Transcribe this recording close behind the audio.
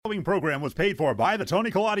following program was paid for by the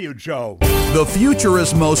Tony Collaudio Show. The future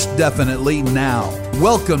is most definitely now.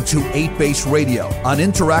 Welcome to 8Base Radio, an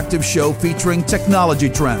interactive show featuring technology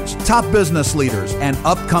trends, top business leaders, and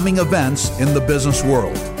upcoming events in the business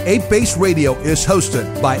world. 8Base Radio is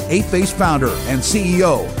hosted by 8Base founder and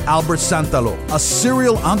CEO Albert Santalo, a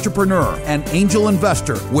serial entrepreneur and angel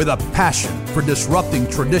investor with a passion for disrupting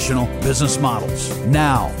traditional business models.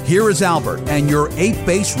 Now, here is Albert and your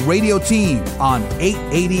 8Base Radio team on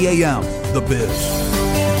 880 AM, The Biz.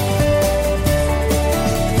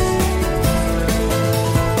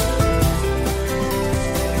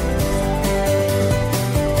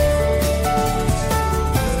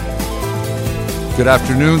 Good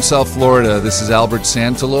afternoon, South Florida. This is Albert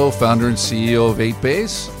Santalo, founder and CEO of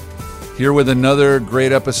 8Base, here with another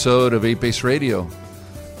great episode of 8Base Radio.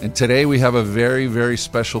 And today we have a very, very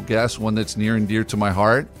special guest, one that's near and dear to my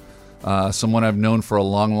heart, someone I've known for a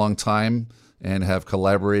long, long time and have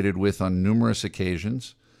collaborated with on numerous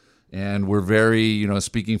occasions. And we're very,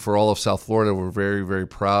 speaking for all of South Florida, we're very, very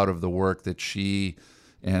proud of the work that she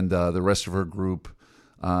and the rest of her group,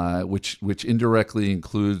 which indirectly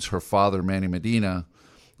includes her father, Manny Medina,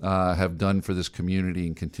 have done for this community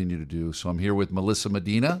and continue to do. So I'm here with Melissa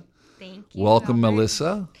Medina. Thank you. Welcome, Albert.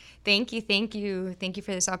 Melissa. Thank you. Thank you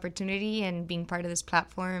for this opportunity and being part of this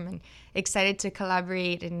platform, and excited to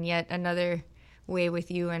collaborate in yet another way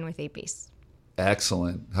with you and with 8Base.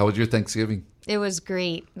 Excellent. How was your Thanksgiving? It was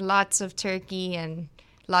great. Lots of turkey and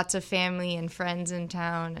lots of family and friends in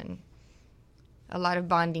town, and a lot of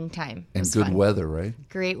bonding time. And good fun. weather, right?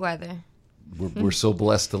 Great weather. We're so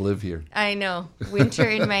blessed to live here. I know. Winter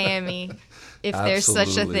in Miami, if there's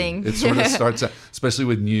such a thing. It sort of starts out, especially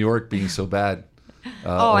with New York being so bad.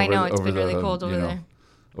 I know. It's been really cold over there.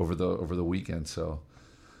 Over the weekend. So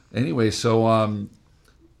anyway,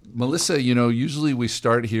 Melissa, usually we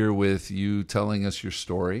start here with you telling us your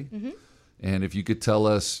story. Mm-hmm. And if you could tell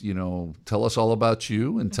us all about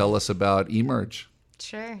you and tell us about eMerge.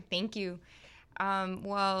 Sure. Thank you.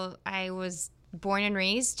 Well, I was born and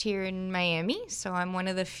raised here in Miami, so I'm one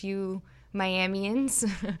of the few Miamians.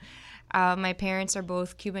 My parents are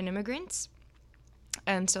both Cuban immigrants,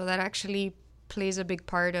 and so that actually plays a big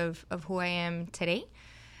part of who I am today.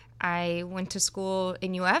 I went to school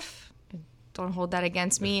in UF. Don't hold that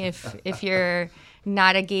against me if you're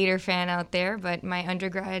not a Gator fan out there, but my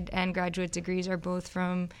undergrad and graduate degrees are both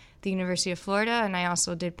from the University of Florida, and I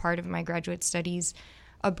also did part of my graduate studies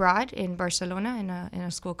abroad in Barcelona in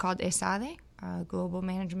a school called ESADE, a global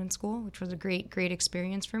management school, which was a great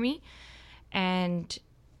experience for me. And,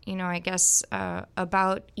 I guess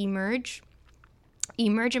about eMerge.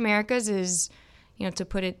 eMerge Americas is, to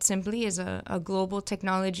put it simply, is a global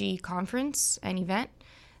technology conference and event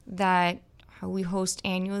that we host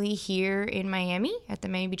annually here in Miami at the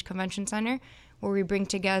Miami Beach Convention Center, where we bring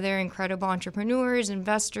together incredible entrepreneurs,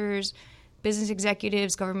 investors, business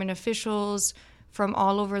executives, government officials from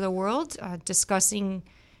all over the world, discussing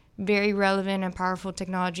very relevant and powerful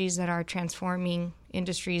technologies that are transforming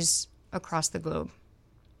industries across the globe.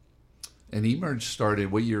 And eMerge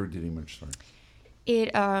started, what year did eMerge start?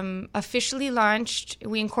 It officially launched,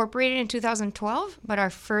 we incorporated in 2012, but our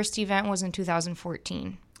first event was in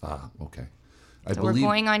 2014. Ah, okay. So we're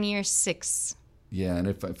going on year 6. Yeah, and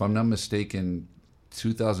if I'm not mistaken,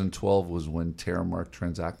 2012 was when Terramark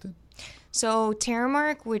transacted? So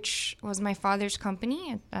Terramark, which was my father's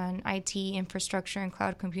company, an IT infrastructure and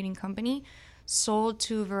cloud computing company, sold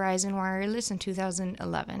to Verizon Wireless in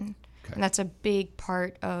 2011. Okay. And that's a big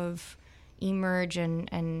part of eMerge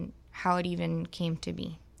and how it even came to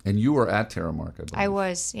be. And you were at Terramark, I believe. I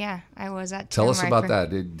was at Terramark. Tell us about that.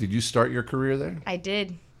 Did you start your career there? I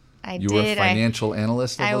did. You were a financial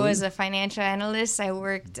analyst, I believe? I was a financial analyst. I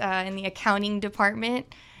worked in the accounting department.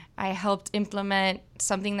 I helped implement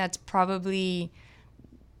something that's probably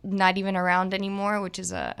not even around anymore, which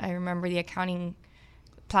is I remember the accounting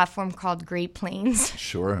platform called Great Plains.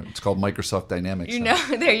 Sure. It's called Microsoft Dynamics.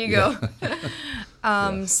 There you go.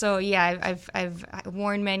 Yeah. So yeah, I've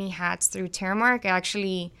worn many hats through Terramark. I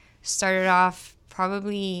actually started off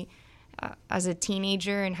probably as a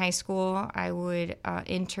teenager in high school. I would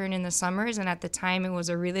intern in the summers, and at the time it was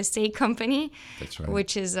a real estate company. That's right.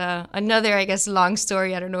 Which is another, I guess, long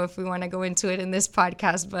story. I don't know if we want to go into it in this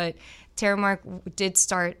podcast, but Terramark did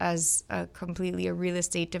start as completely a real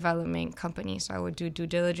estate development company. So I would do due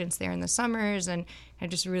diligence there in the summers, and I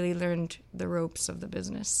just really learned the ropes of the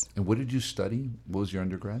business. And what did you study? What was your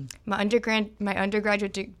undergrad? My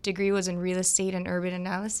undergraduate degree was in real estate and urban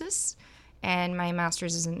analysis, and my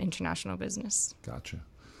master's is in international business. Gotcha.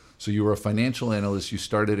 So you were a financial analyst. You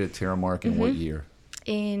started at Terramark in what year?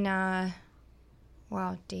 In,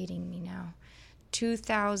 dating me now,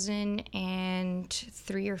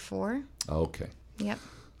 2003 or 4. Okay. Yep.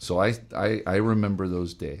 So I remember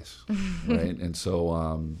those days, right? And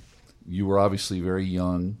so you were obviously very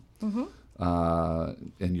young, and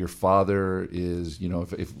your father is,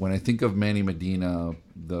 if when I think of Manny Medina,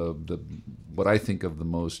 the what I think of the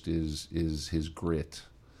most is his grit,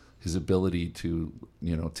 his ability to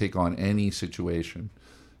take on any situation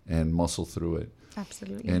and muscle through it.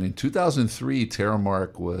 Absolutely. And in 2003,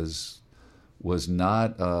 Terramark was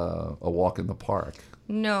not a walk in the park.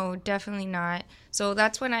 No, definitely not. So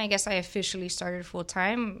that's when I guess I officially started full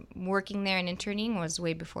time. Working there and interning was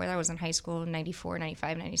way before that. I was in high school, 94,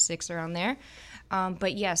 95, 96, around there.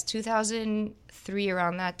 But yes, 2003,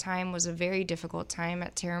 around that time, was a very difficult time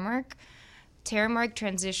at Terramark. Terramark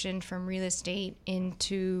transitioned from real estate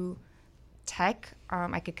into tech.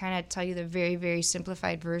 I could kind of tell you the very, very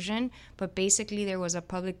simplified version, but basically there was a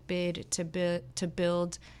public bid to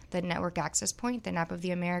build the network access point, the Nap of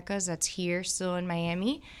the Americas, that's here still in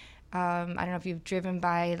Miami. I don't know if you've driven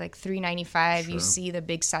by like 395, Sure. You see the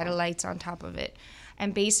big satellites on top of it.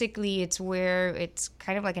 And basically it's where it's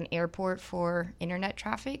kind of like an airport for internet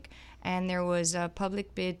traffic. And there was a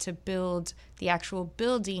public bid to build the actual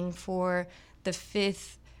building for the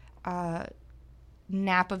 5th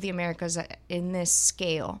Nap of the Americas in this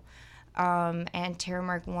scale. And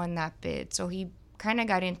Terramark won that bid. So he kind of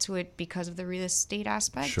got into it because of the real estate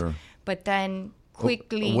aspect. Sure. But then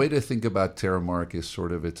quickly... A way to think about Terramark is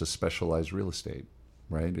sort of, it's a specialized real estate,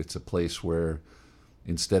 right? It's a place where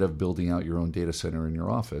instead of building out your own data center in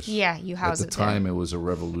your office, you house it at the time it was a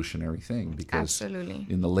revolutionary thing, because Absolutely.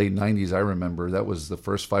 in the late 90s, I remember that was the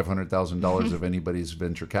first $500,000 of anybody's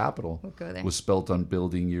venture capital We'll go there. was spent on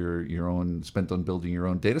building your own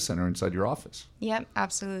data center inside your office. Yep,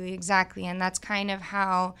 absolutely, exactly. And that's kind of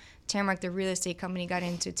how Terramark, the real estate company, got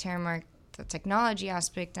into Terramark, the technology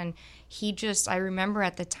aspect. And I remember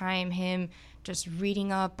at the time him just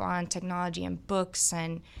reading up on technology and books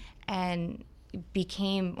and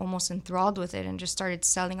became almost enthralled with it and just started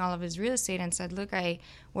selling all of his real estate and said, look,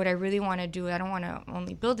 what I really want to do, I don't want to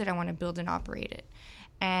only build it, I want to build and operate it.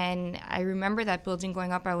 And I remember that building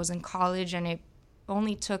going up. I was in college, and it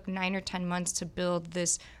only took 9 or 10 months to build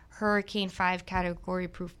this Hurricane 5 category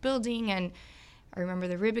proof building. And I remember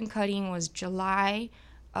the ribbon cutting was July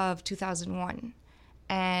of 2001.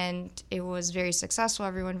 And it was very successful.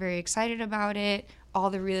 Everyone very excited about it. All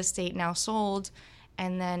the real estate now sold.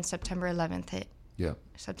 And then September 11th hit. Yeah.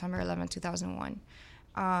 September 11th, 2001.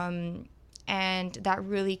 And that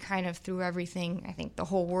really kind of threw everything, I think the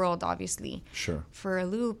whole world, obviously, Sure. for a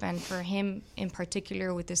loop. And for him in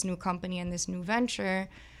particular, with this new company and this new venture,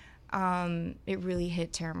 it really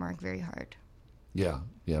hit Terramark very hard. Yeah,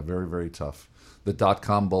 very, very tough. The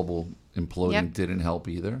dot-com bubble imploding didn't help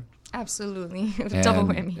either. Absolutely. It was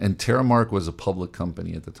double whammy. And Terramark was a public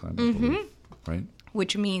company at the time, I believe, right?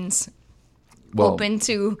 Which means open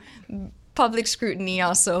to public scrutiny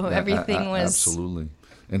also. Everything was... Absolutely.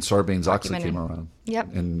 And Sarbanes-Oxley came around.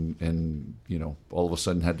 Yep. And all of a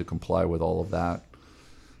sudden had to comply with all of that.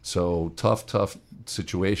 So tough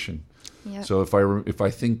situation. Yep. So if I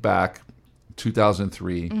think back,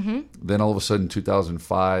 2003, then all of a sudden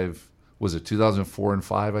 2005, was it 2004 and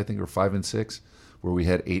 5, I think, or 5 and 6, where we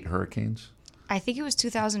had 8 hurricanes? I think it was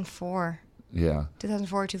 2004. Yeah.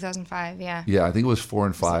 2004 or 2005, yeah. Yeah, I think it was 4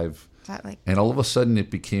 and 5. And all of a sudden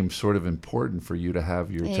it became sort of important for you to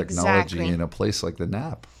have your technology in a place like the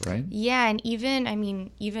Nap, right? Yeah, and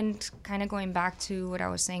even kind of going back to what I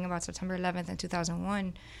was saying about September 11th and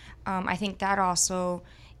 2001, I think that also,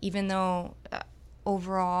 even though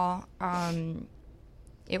overall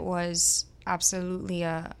it was absolutely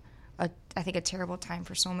I think a terrible time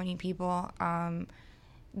for so many people,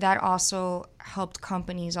 that also helped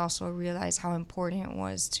companies also realize how important it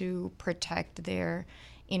was to protect their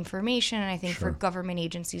information. And I think for government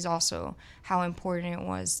agencies also, how important it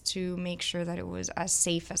was to make sure that it was as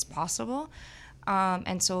safe as possible.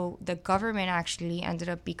 And so the government actually ended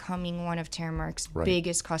up becoming one of Terramark's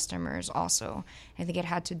biggest customers also. I think it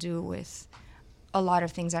had to do with a lot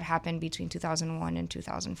of things that happened between 2001 and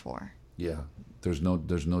 2004. Yeah, there's no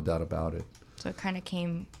doubt about it. So it kind of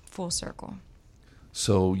came full circle.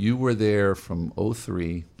 So you were there from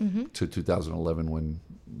 2003 to 2011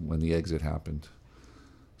 when the exit happened.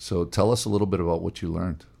 So tell us a little bit about what you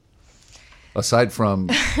learned, aside from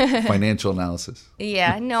financial analysis.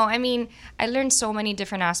 Yeah, no, I learned so many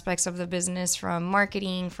different aspects of the business, from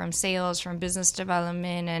marketing, from sales, from business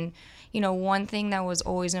development. And, one thing that was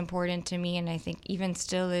always important to me, and I think even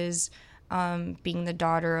still is, being the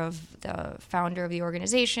daughter of the founder of the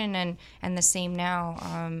organization and the same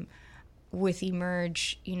now, with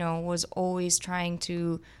eMerge, was always trying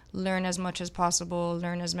to learn as much as possible,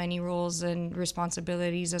 learn as many roles and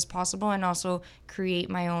responsibilities as possible, and also create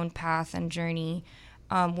my own path and journey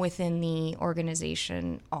within the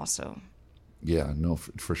organization also. Yeah, no,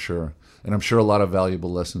 for sure. And I'm sure a lot of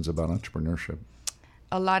valuable lessons about entrepreneurship.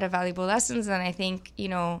 A lot of valuable lessons. And I think,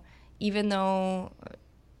 even though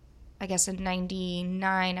I guess in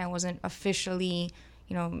 99 I wasn't officially,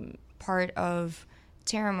 part of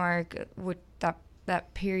Terramark, with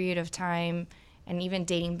that period of time, and even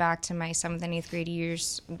dating back to my 7th and 8th grade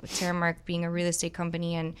years, with Terramark being a real estate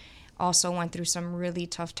company, and also went through some really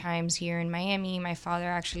tough times here in Miami. My father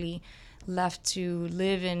actually left to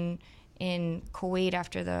live in Kuwait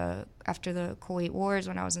after the Kuwait wars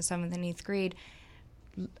when I was in 7th and 8th grade.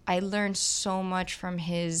 I learned so much from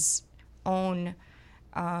his own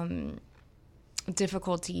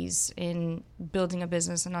difficulties in building a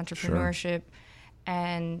business and entrepreneurship. Sure.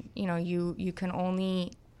 And, you can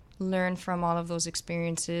only learn from all of those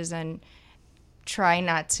experiences and try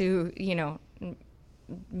not to,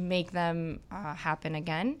 make them happen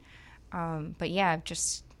again. But yeah,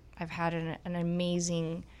 I've had an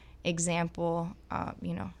amazing example,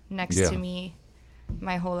 next to me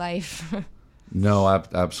my whole life. No,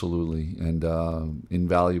 absolutely. And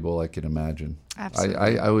invaluable, I can imagine. Absolutely.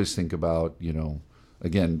 I always think about,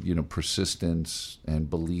 again, persistence and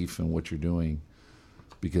belief in what you're doing.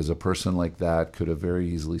 Because a person like that could have very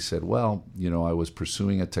easily said, well, I was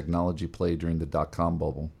pursuing a technology play during the dot-com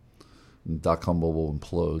bubble. And the dot-com bubble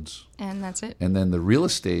implodes. And that's it. And then the real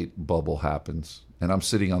estate bubble happens. And I'm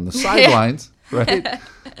sitting on the sidelines, right?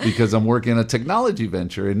 Because I'm working a technology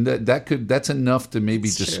venture. And that's enough to maybe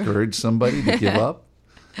discourage somebody to give up.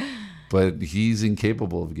 But he's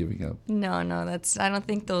incapable of giving up. No, I don't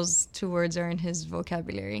think those two words are in his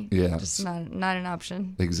vocabulary. Yeah. Just not an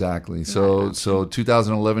option. Exactly. So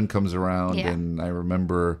 2011 comes around, and I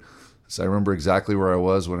remember exactly where I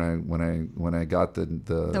was when I got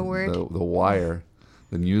the wire,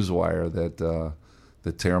 the news wire that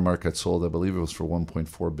the Terramark had sold. I believe it was for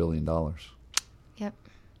 $1.4 billion. Yep.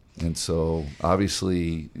 And so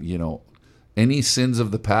obviously, any sins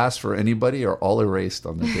of the past for anybody are all erased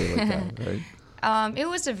on the day like that, right? It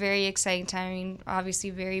was a very exciting time. I mean, obviously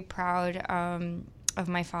very proud of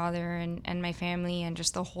my father and my family and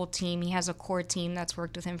just the whole team. He has a core team that's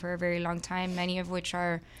worked with him for a very long time, many of which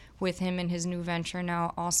are with him in his new venture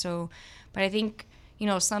now also. But I think,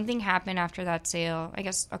 something happened after that sale. I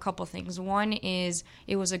guess a couple things. One is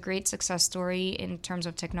it was a great success story in terms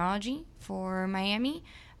of technology for Miami,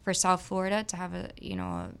 for South Florida, to have a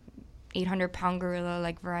 800-pound gorilla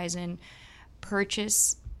like Verizon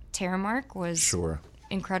purchase Terramark was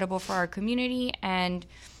incredible for our community. And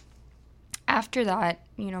after that,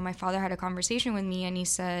 my father had a conversation with me and he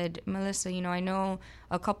said, Melissa, I know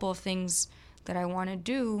a couple of things that I want to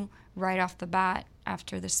do right off the bat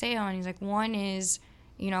after the sale. And he's like, one is,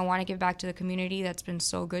 I want to give back to the community that's been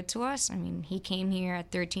so good to us. I mean, he came here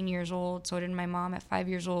at 13 years old. So did my mom at 5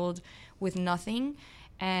 years old with nothing.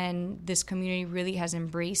 And this community really has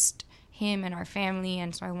embraced him and our family.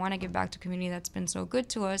 And so I want to give back to a community that's been so good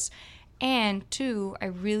to us. And two, I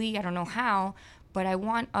don't know how, but I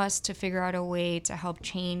want us to figure out a way to help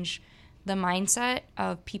change the mindset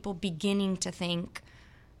of people beginning to think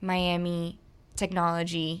Miami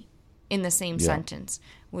technology in the same sentence,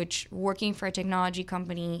 which working for a technology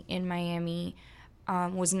company in Miami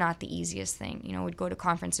was not the easiest thing. We'd go to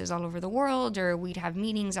conferences all over the world, or we'd have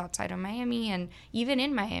meetings outside of Miami. And even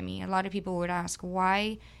in Miami, a lot of people would ask,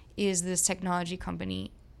 why is this technology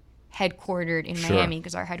company headquartered in Miami?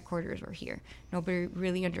 Because our headquarters were here. Nobody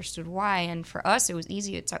really understood why. And for us, it was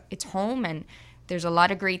easy. It's home, and there's a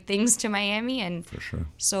lot of great things to Miami. And for sure.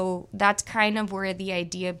 So that's kind of where the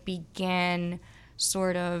idea began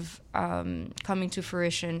sort of coming to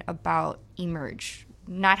fruition about eMerge.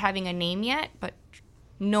 Not having a name yet, but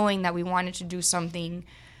knowing that we wanted to do something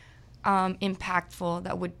impactful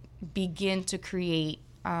that would begin to create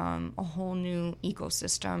a whole new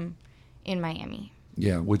ecosystem in Miami.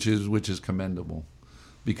 Yeah, which is commendable,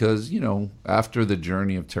 because after the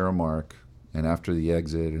journey of Terramark and after the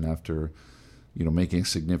exit and after making a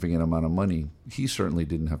significant amount of money, he certainly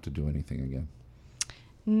didn't have to do anything again.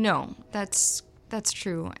 No, that's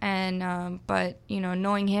true. And but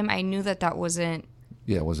knowing him, I knew that wasn't.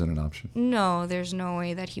 Yeah, it wasn't an option. No, there's no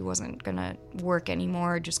way that he wasn't going to work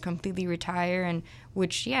anymore, just completely retire. And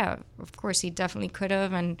which, yeah, of course, he definitely could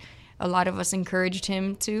have. And a lot of us encouraged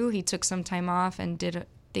him to. He took some time off and did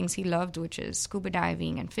things he loved, which is scuba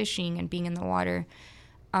diving and fishing and being in the water.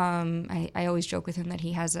 I always joke with him that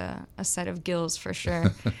he has a set of gills for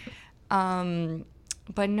sure.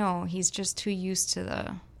 But no, he's just too used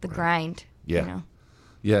to the grind. Yeah.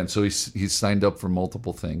 Yeah, and so he's signed up for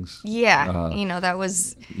multiple things. Yeah, that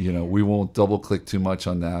was... we won't double click too much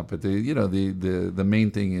on that, but the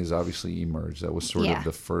main thing is obviously eMerge. That was sort of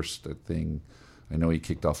the first thing. I know he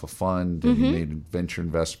kicked off a fund and he made venture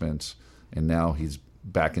investments, and now he's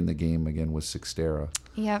back in the game again with Sixtera.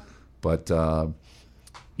 Yep. But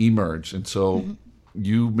eMerge, and so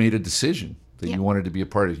you made a decision that you wanted to be a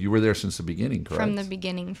part of. You were there since the beginning, correct? From the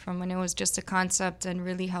beginning, from when it was just a concept, and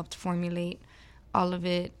really helped formulate all of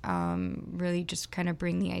it, really just kind of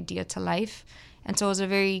bring the idea to life. And so it was a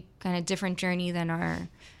very kind of different journey than our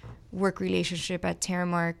work relationship at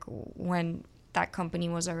Terramark when that company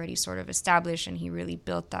was already sort of established and he really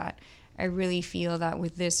built that. I really feel that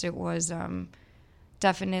with this, it was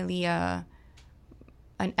definitely an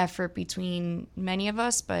effort between many of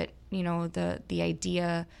us, but, the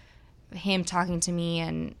idea, him talking to me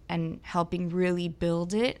and helping really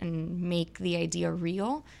build it and make the idea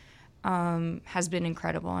real, has been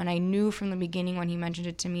incredible. And I knew from the beginning when he mentioned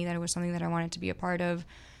it to me that it was something that I wanted to be a part of,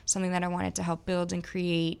 something that I wanted to help build and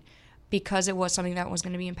create, because it was something that was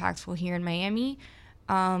going to be impactful here in Miami,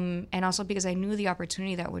 and also because I knew the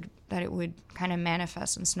opportunity that it would kind of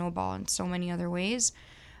manifest and snowball in so many other ways.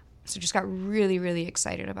 So just got really, really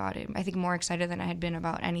excited about it. I think more excited than I had been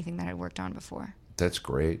about anything that I'd worked on before. That's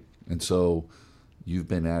great. And so you've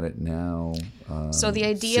been at it now. So the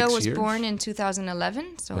idea was 6 years? Born in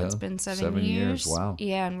 2011. So it's been 7 years. Wow.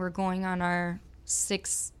 Yeah, and we're going on our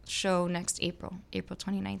 6th show next April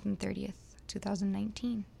 29th and 30th,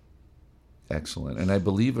 2019. Excellent. And I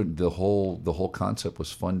believe the whole concept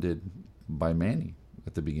was funded by Manny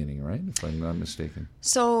at the beginning, right? If I'm not mistaken.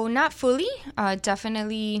 So not fully,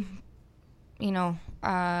 definitely,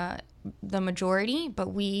 the majority,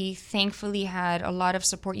 but we thankfully had a lot of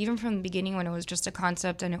support, even from the beginning when it was just a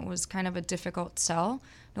concept and it was kind of a difficult sell.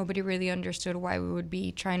 Nobody really understood why we would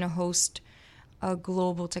be trying to host a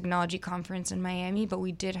global technology conference in Miami, but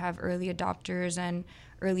we did have early adopters and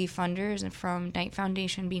early funders, and from Knight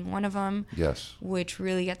Foundation being one of them. Yes. Which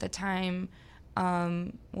really at the time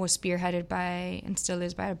was spearheaded by, and still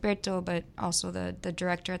is, by Alberto, but also the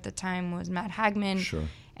director at the time was Matt Hagman. Sure.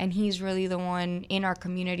 And he's really the one in our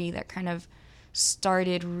community that kind of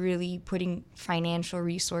started really putting financial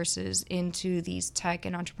resources into these tech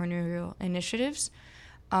and entrepreneurial initiatives.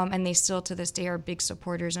 And they still, to this day, are big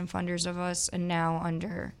supporters and funders of us. And now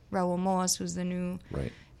under Raul Moas, who's the new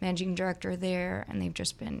managing director there. And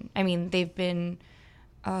they've been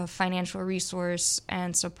a financial resource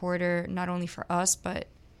and supporter, not only for us, but,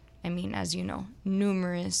 as you know,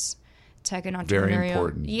 numerous tech and entrepreneurial. Very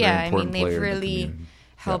important. Yeah, very important they've player really in the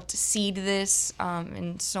helped seed this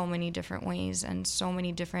in so many different ways and so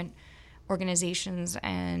many different organizations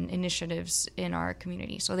and initiatives in our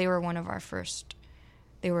community. So they were one of our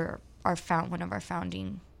one of our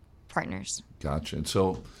founding partners. Gotcha. And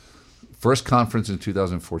so, first conference in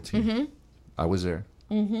 2014. I was there.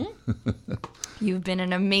 You've been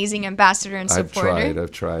an amazing ambassador and supporter.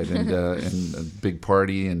 I've tried. And a big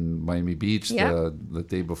party in Miami Beach the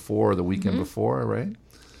day before, the weekend before, right?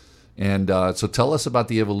 And so tell us about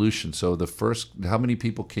the evolution. So how many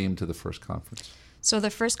people came to the first conference? So the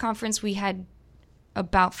first conference, we had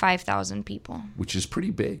about 5,000 people. Which is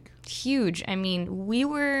pretty big. Huge. We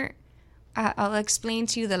were, I'll explain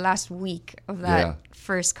to you the last week of that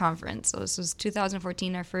first conference. So this was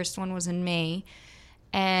 2014. Our first one was in May.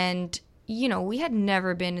 And, we had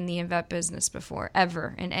never been in the event business before,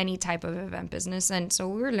 ever, in any type of event business. And so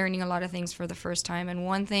we were learning a lot of things for the first time. And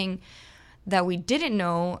one thing that we didn't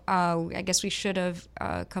know, I guess we should have,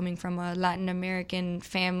 coming from a Latin American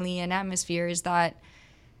family and atmosphere, is that,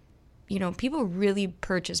 people really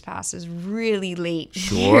purchase passes really late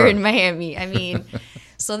here in Miami.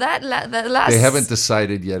 So that last... They haven't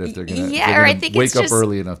decided yet if they're going to wake up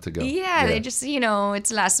early enough to go. Yeah, they just,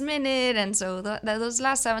 it's last minute. And so those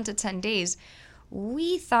last 7 to 10 days,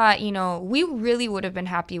 we thought, we really would have been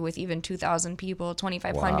happy with even 2,000 people.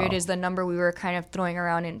 2,500 is the number we were kind of throwing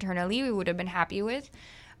around internally. We would have been happy with,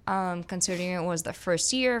 considering it was the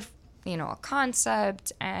first year, a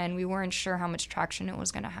concept, and we weren't sure how much traction it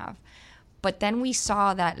was going to have. But then we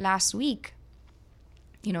saw that last week,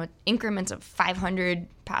 increments of 500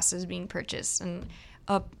 passes being purchased and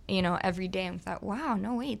up, every day. And we thought, wow,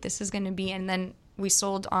 no, wait, this is going to be. And then we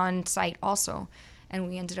sold on site also. And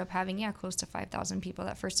we ended up having, close to 5,000 people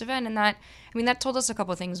that first event. And that told us a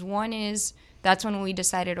couple of things. One is that's when we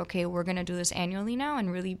decided, okay, we're going to do this annually now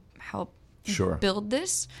and really help build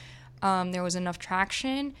this. There was enough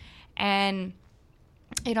traction. And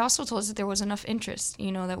it also told us that there was enough interest,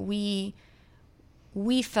 that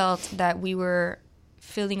we felt that we were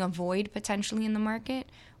filling a void potentially in the market,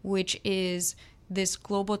 which is this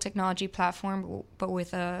global technology platform, but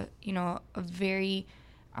with a very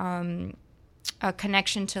a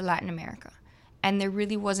connection to Latin America. And there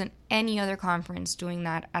really wasn't any other conference doing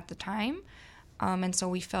that at the time. And so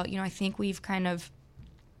we felt, I think we've kind of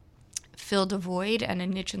filled a void and a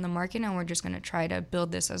niche in the market, and we're just going to try to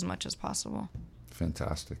build this as much as possible.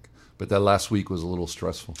 Fantastic. But that last week was a little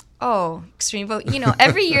stressful. Oh, extreme. But,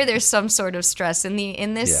 every year there's some sort of stress.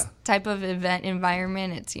 In this type of event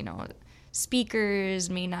environment, it's, speakers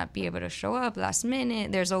may not be able to show up last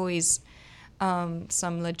minute. There's always some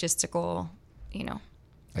logistical,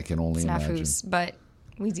 I can only snafus, imagine. But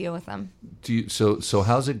we deal with them. So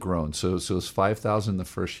how's it grown? So it's 5,000 the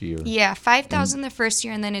first year. Yeah, 5,000 the first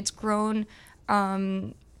year, and then it's grown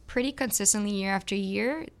pretty consistently year after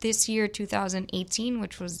year. This year, 2018,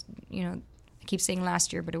 which was, I keep saying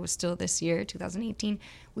last year, but it was still this year, 2018,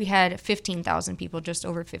 we had 15,000 people, just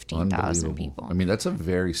over 15,000 people. I mean, that's a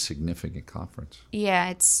very significant conference. Yeah,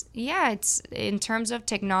 it's in terms of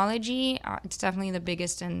technology, it's definitely the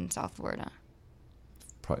biggest in South Florida.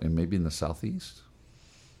 And maybe in the Southeast?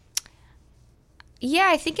 Yeah,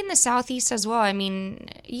 I think in the Southeast as well. I mean,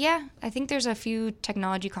 yeah, I think there's a few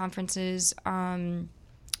technology conferences in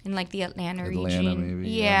like the Atlanta region.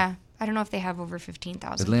 Maybe. Yeah. I don't know if they have over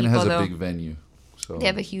 15,000 Atlanta people, has though. a big venue. So they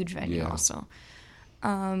have a huge venue also.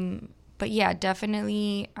 But yeah,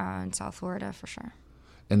 definitely in South Florida for sure.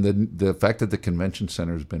 And the fact that the convention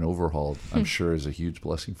center has been overhauled, I'm sure, is a huge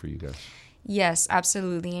blessing for you guys. Yes,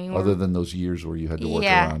 absolutely. I mean, other than those years where you had to work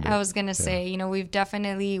around it. I was going to say,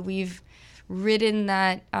 we've ridden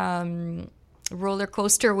that roller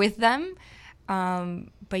coaster with them.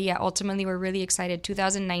 But yeah, ultimately we're really excited.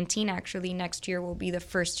 2019, actually, next year will be the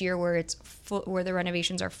first year where where the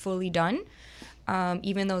renovations are fully done.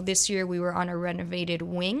 Even though this year we were on a renovated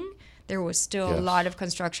wing, there was still a lot of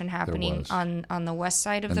construction happening on the west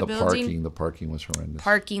side of the building. The parking was horrendous.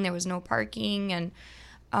 There was no parking, and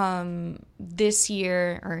this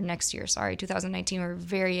year, or next year, 2019, we're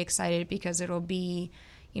very excited because it'll be,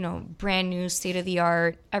 brand new, state of the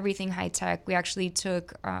art, everything high tech. We actually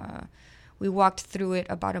we walked through it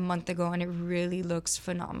about a month ago, and it really looks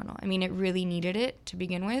phenomenal. I mean, it really needed it to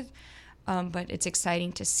begin with, but it's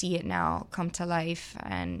exciting to see it now come to life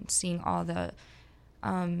and seeing all the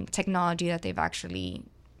technology that they've actually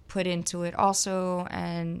put into it also.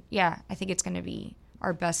 And yeah, I think it's going to be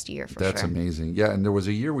our best year for sure. That's amazing. Yeah, and there was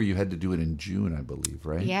a year where you had to do it in June, I believe,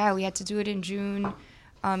 right? Yeah, we had to do it in June.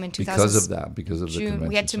 In 2000, because of June, the convention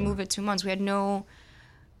we had to center. move it 2 months. We had no,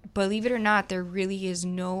 believe it or not, there really is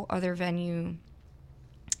no other venue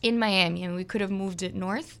in Miami. I mean, we could have moved it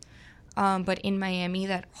north, but in Miami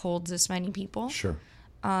that holds this many people. Sure.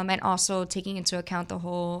 And also taking into account the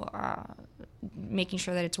whole, making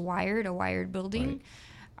sure that it's a wired building.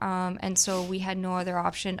 Right. And so we had no other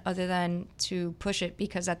option other than to push it,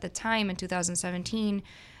 because at the time in 2017,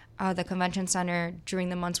 the convention center, during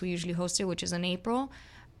the months we usually host it, which is in April,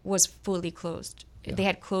 was fully closed. Yeah. They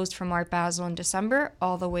had closed from Art Basel in December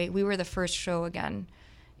all the way. We were the first show again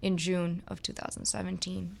in June of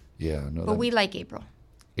 2017. Yeah, no. But we like April.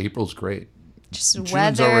 April's great. Just June's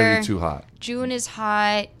weather. already too hot. June is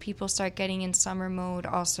hot. People start getting in summer mode.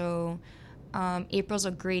 Also, April's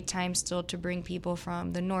a great time still to bring people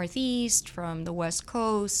from the Northeast, from the West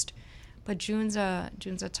Coast. But June's a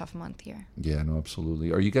tough month here. Yeah, no,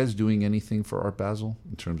 absolutely. Are you guys doing anything for Art Basel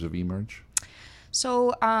in terms of eMerge?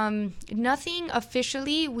 So nothing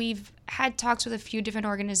officially. We've had talks with a few different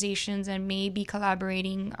organizations and may be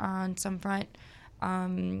collaborating on some front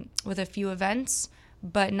with a few events,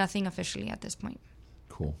 but nothing officially at this point.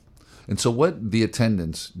 Cool. And so what the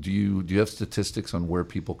attendance, do you have statistics on where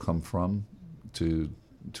people come from to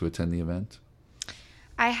attend the event?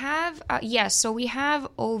 I have, yes. So we have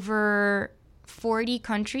over 40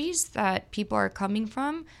 countries that people are coming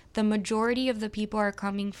from. The majority of the people are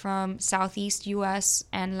coming from Southeast U.S.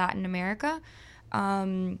 and Latin America.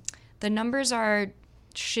 The numbers are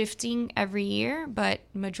shifting every year, but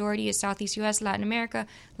majority is Southeast U.S., Latin America.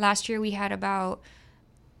 Last year we had about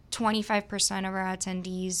 25% of our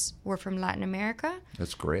attendees were from Latin America.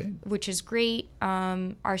 That's great. Which is great. Our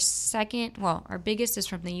biggest is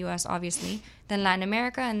from the U.S., obviously, then Latin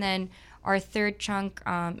America, and then our third chunk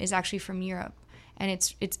is actually from Europe. And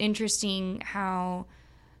it's interesting how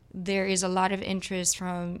there is a lot of interest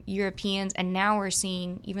from Europeans, and now we're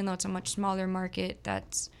seeing, even though it's a much smaller market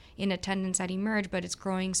that's in attendance at eMerge, but it's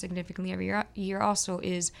growing significantly every year also,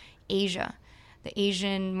 is Asia. The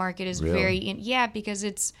Asian market is because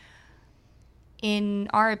it's, in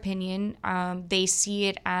our opinion, they see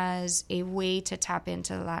it as a way to tap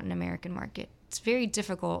into the Latin American market. It's very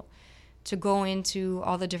difficult to go into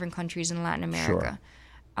all the different countries in Latin America.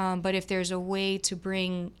 But if there's a way to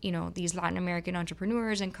bring, these Latin American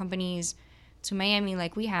entrepreneurs and companies to Miami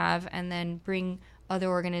like we have, and then bring other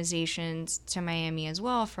organizations to Miami as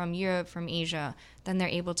well from Europe, from Asia, then they're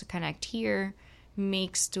able to connect here,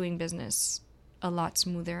 makes doing business a lot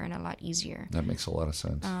smoother and a lot easier. That makes a lot of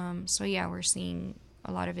sense. So yeah, we're seeing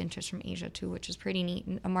a lot of interest from Asia too, which is pretty neat,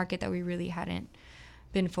 a market that we really hadn't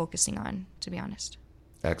been focusing on, to be honest.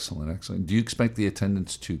 Excellent. Do you expect the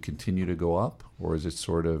attendance to continue to go up, or is it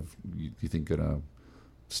sort of, you think, going to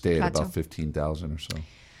stay at about 15,000 or so?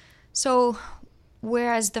 So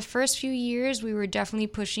whereas the first few years we were definitely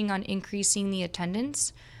pushing on increasing the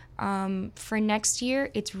attendance, for next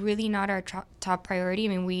year, it's really not our top priority. I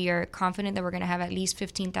mean, we are confident that we're going to have at least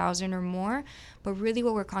 15,000 or more, but really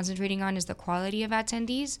what we're concentrating on is the quality of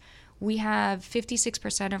attendees. We have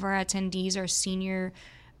 56% of our attendees are senior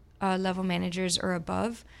level managers or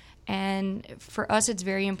above. And for us, it's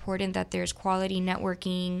very important that there's quality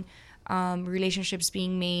networking, relationships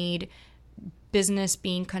being made, business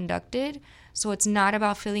being conducted. So it's not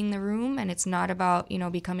about filling the room, and it's not about,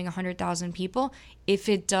 becoming 100,000 people. If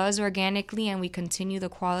it does organically and we continue the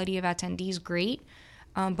quality of attendees, great.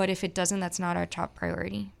 But if it doesn't, that's not our top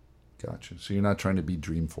priority. Gotcha. So you're not trying to be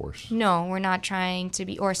Dreamforce? No, we're not trying to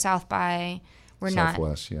be, or South by,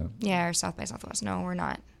 Southwest, yeah. Yeah, or South by Southwest. No, we're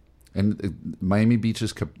not. And Miami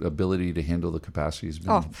Beach's ability to handle the capacity has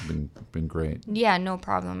been great. Yeah, no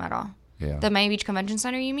problem at all. Yeah. The Miami Beach Convention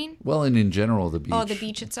Center, you mean? Well, and in general, the beach. Oh, the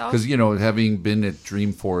beach itself? Because, having been at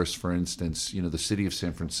Dreamforce, for instance, the city of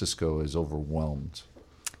San Francisco is overwhelmed.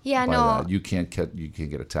 Yeah, by no. that. You can't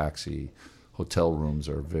get a taxi. Hotel rooms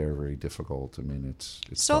are very, very difficult. I mean, it's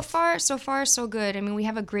so tough. far, so good. I mean, we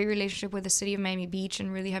have a great relationship with the city of Miami Beach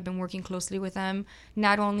and really have been working closely with them,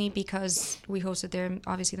 not only because we hosted there,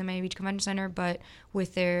 obviously, the Miami Beach Convention Center, but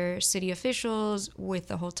with their city officials, with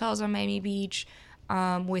the hotels on Miami Beach,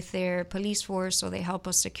 with their police force, so they help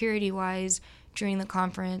us security-wise during the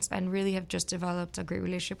conference, and really have just developed a great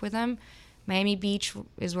relationship with them. Miami Beach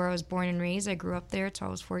is where I was born and raised. I grew up there until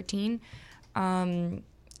I was 14. And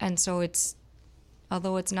so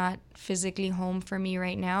although it's not physically home for me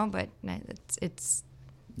right now, but it's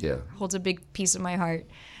holds a big piece of my heart.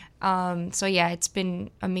 So yeah, it's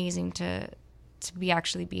been amazing to be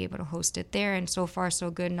able to host it there, and so far so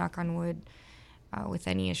good, knock on wood, with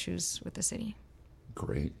any issues with the city.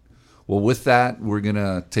 Great. Well, with that, we're going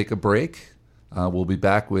to take a break. We'll be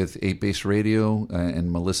back with 8Base Radio and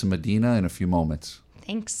Melissa Medina in a few moments.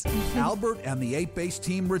 Thanks. Albert and the 8Base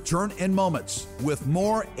team return in moments with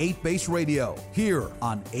more 8Base Radio here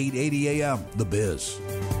on 880 AM The Biz.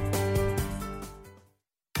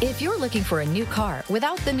 If you're looking for a new car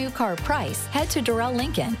without the new car price, head to Durrell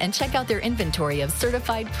Lincoln and check out their inventory of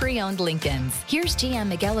certified pre-owned Lincolns. Here's GM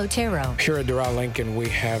Miguel Otero. Here at Durrell Lincoln, we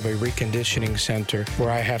have a reconditioning center where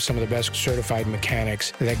I have some of the best certified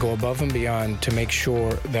mechanics that go above and beyond to make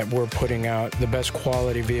sure that we're putting out the best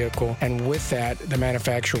quality vehicle. And with that, the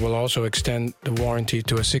manufacturer will also extend the warranty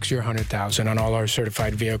to a 6-year 100,000 on all our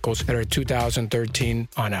certified vehicles that are 2013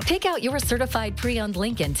 on up. Pick out your certified pre-owned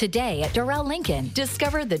Lincoln today at Durrell Lincoln.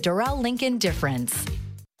 Discover the Durrell Lincoln difference.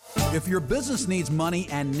 If your business needs money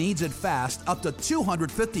and needs it fast, up to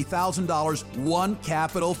 $250,000, One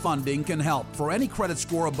Capital Funding can help. For any credit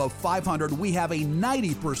score above 500, we have a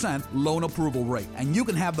 90% loan approval rate, and you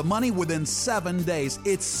can have the money within 7 days.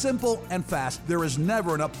 It's simple and fast. There is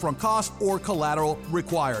never an upfront cost or collateral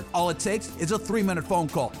required. All it takes is a 3-minute phone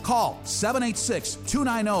call. Call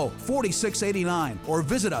 786-290-4689 or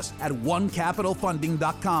visit us at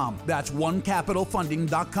onecapitalfunding.com. That's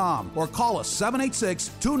onecapitalfunding.com, or call us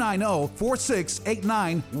 786-290-4689.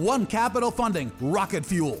 One Capital Funding, rocket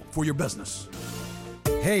fuel for your business.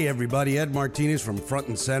 Hey everybody, Ed Martinez from Front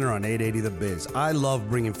and Center on 880 The Biz. I love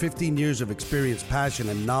bringing 15 years of experience, passion,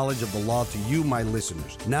 and knowledge of the law to you, my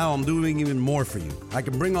listeners. Now I'm doing even more for you. I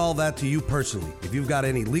can bring all that to you personally. If you've got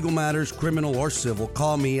any legal matters, criminal or civil,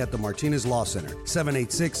 call me at the Martinez Law Center,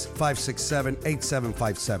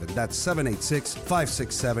 786-567-8757. That's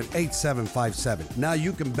 786-567-8757. Now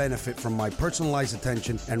you can benefit from my personalized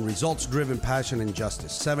attention and results-driven passion and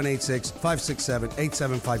justice.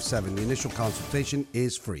 786-567-8757. The initial consultation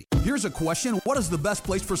is free. Here's a question. What is the best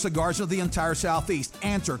place for cigars in the entire Southeast?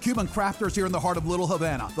 Answer. Cuban Crafters here in the heart of Little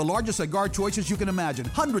Havana. The largest cigar choices you can imagine.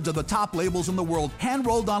 Hundreds of the top labels in the world.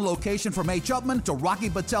 Hand-rolled on location from H. Upman to Rocky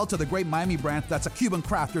Patel to the great Miami brand. That's a Cuban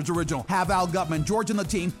Crafters original. Have Al Gutman, George, and the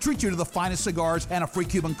team treat you to the finest cigars and a free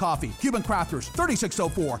Cuban coffee. Cuban Crafters,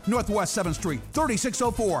 3604 Northwest 7th Street.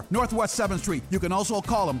 3604 Northwest 7th Street. You can also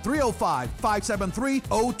call them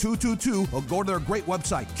 305-573-0222 or go to their great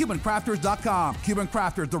website, CubanCrafters.com. Cuban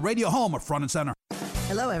Crafters, the radio home of Front and Center.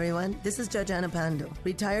 Hello, everyone. This is Judge Anna Pando,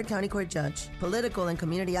 retired county court judge, political and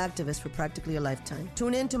community activist for practically a lifetime.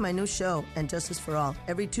 Tune in to my new show, And Justice for All,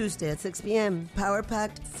 every Tuesday at 6 p.m.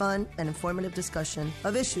 Power-packed, fun, and informative discussion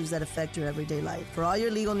of issues that affect your everyday life. For all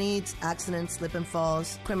your legal needs, accidents, slip and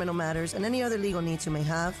falls, criminal matters, and any other legal needs you may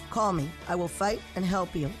have, call me. I will fight and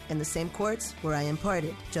help you in the same courts where I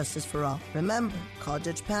imparted justice for all. Remember, call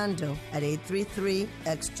Judge Pando at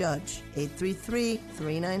 833-X-JUDGE,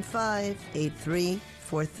 833-395-8343.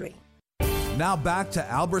 Now back to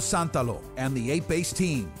Albert Santalo and the 8 Base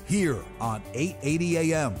team here on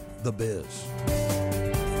 880 AM, The Biz.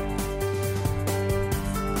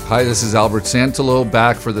 Hi, this is Albert Santalo,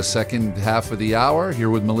 back for the second half of the hour, here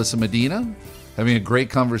with Melissa Medina, having a great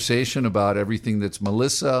conversation about everything that's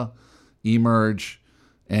Melissa, eMerge,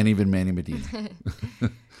 and even Manny Medina.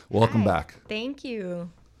 Welcome back. Thank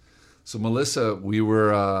you. So, Melissa,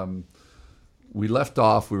 we left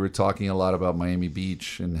off, we were talking a lot about Miami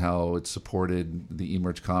Beach and how it supported the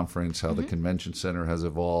eMerge conference, how the convention center has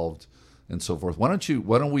evolved, and so forth. Why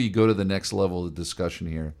don't we go to the next level of discussion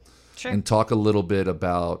here? Sure. And talk a little bit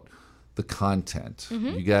about the content.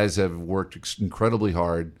 You guys have worked incredibly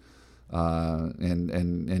hard,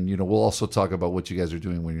 and we'll also talk about what you guys are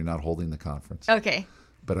doing when you're not holding the conference. Okay.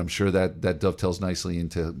 But I'm sure that dovetails nicely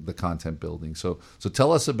into the content building. So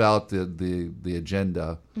tell us about the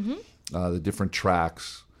agenda, the different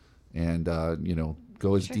tracks, and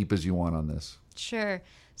go as deep as you want on this. Sure.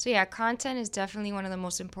 So yeah, content is definitely one of the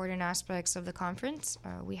most important aspects of the conference.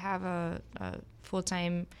 We have a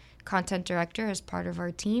full-time content director as part of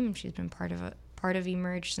our team. She's been part of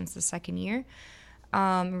eMerge since the second year.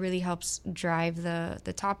 It really helps drive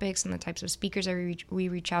the topics and the types of speakers that we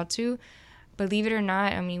reach out to. Believe it or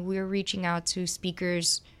not, I mean, we're reaching out to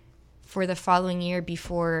speakers for the following year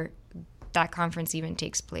before that conference even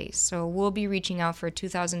takes place. So we'll be reaching out for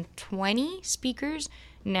 2020 speakers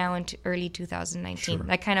now into early 2019. Sure.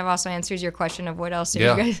 That kind of also answers your question of what else are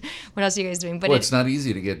you guys doing? But it's not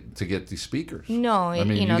easy to get these speakers. No, I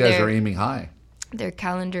mean, you guys are aiming high. Their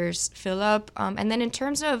calendars fill up, and then in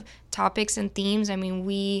terms of topics and themes, I mean,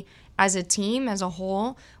 we as a team, as a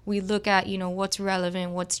whole, we look at what's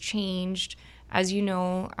relevant, what's changed. As you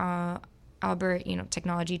know, Albert,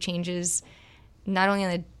 technology changes not only on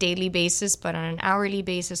a daily basis, but on an hourly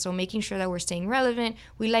basis. So making sure that we're staying relevant.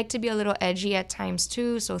 We like to be a little edgy at times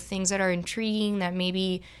too. So things that are intriguing that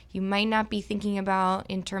maybe you might not be thinking about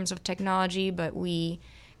in terms of technology, but we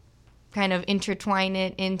kind of intertwine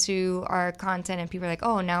it into our content and people are like,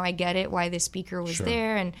 oh, now I get it, why this speaker was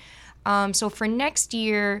there. And so for next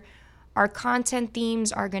year, our content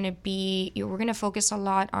themes are going to be, we're going to focus a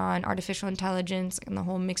lot on artificial intelligence and the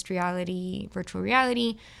whole mixed reality, virtual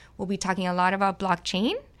reality. We'll be talking a lot about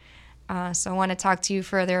blockchain. So I want to talk to you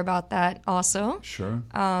further about that also. Sure.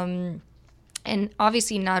 And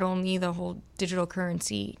obviously not only the whole digital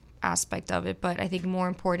currency aspect of it, but I think more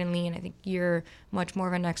importantly, and I think you're much more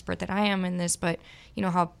of an expert than I am in this, but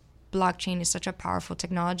how blockchain is such a powerful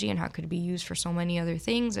technology and how it could be used for so many other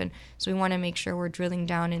things. And so we want to make sure we're drilling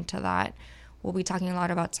down into that. We'll be talking a lot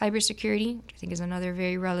about cybersecurity, which I think is another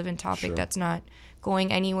very relevant topic that's not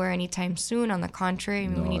going anywhere anytime soon. On the contrary,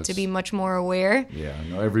 we need to be much more aware. Yeah,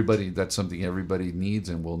 that's something everybody needs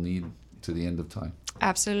and will need to the end of time.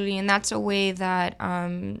 Absolutely, and that's a way that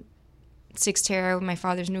Sixterra, my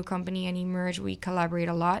father's new company, and eMerge, we collaborate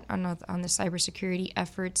a lot on the cybersecurity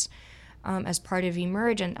efforts as part of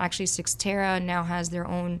eMerge. And actually, Sixterra now has their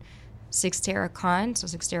own Sixterra Con, so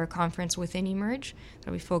Sixterra Conference within eMerge.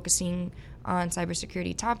 They'll be focusing on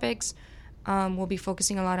cybersecurity topics. We'll be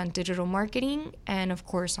focusing a lot on digital marketing and, of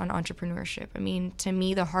course, on entrepreneurship. I mean, to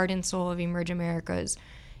me, the heart and soul of eMerge Americas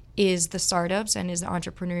is the startups and is the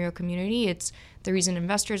entrepreneurial community. It's the reason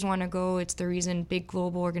investors want to go. It's the reason big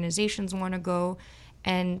global organizations want to go.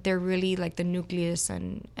 And they're really like the nucleus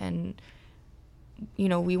and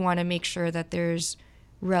we want to make sure that there's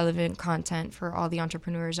relevant content for all the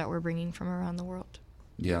entrepreneurs that we're bringing from around the world.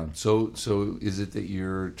 Yeah. So is it that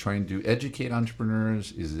you're trying to educate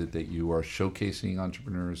entrepreneurs? Is it that you are showcasing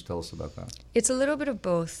entrepreneurs? Tell us about that. It's a little bit of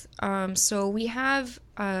both. So we have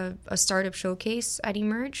a startup showcase at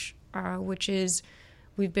eMerge, which is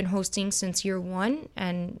we've been hosting since year one,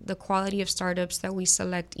 and the quality of startups that we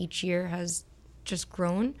select each year has just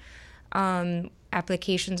grown.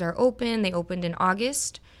 Applications are open. They opened in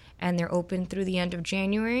August, and they're open through the end of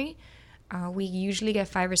January. We usually get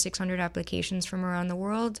 500 or 600 applications from around the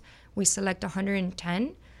world. We select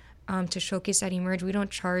 110 to showcase at eMerge. We don't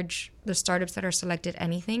charge the startups that are selected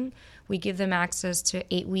anything. We give them access to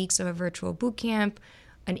 8 weeks of a virtual boot camp,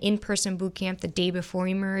 an in-person boot camp the day before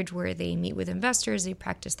eMerge where they meet with investors, they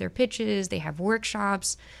practice their pitches, they have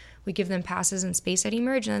workshops. we give them passes in space at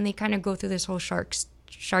eMerge, and then they kind of go through this whole Shark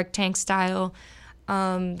Tank style.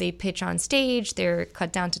 They pitch on stage, they're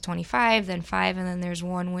cut down to 25, then 5, and then there's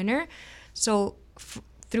one winner. So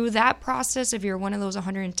through that process, if you're one of those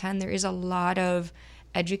 110, there is a lot of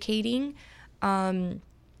educating. On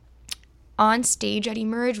stage at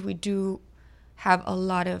eMerge, we do have a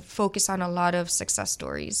lot of focus on a lot of success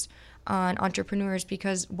stories on entrepreneurs,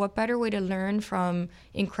 because what better way to learn from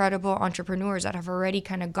incredible entrepreneurs that have already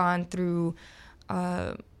kind of gone through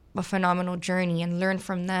a phenomenal journey, and learn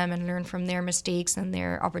from them and learn from their mistakes and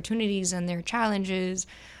their opportunities and their challenges.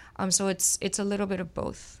 So it's a little bit of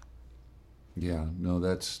both. Yeah, no,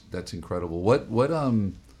 that's incredible. What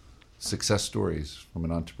success stories from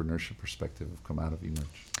an entrepreneurship perspective have come out of eMerge?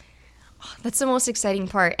 That's the most exciting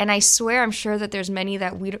part. And I swear, I'm sure that there's many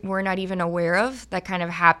that we're not even aware of that kind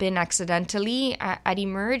of happen accidentally at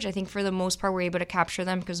eMerge. I think for the most part, we're able to capture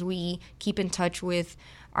them because we keep in touch with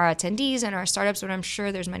our attendees and our startups, but I'm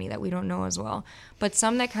sure there's many that we don't know as well. But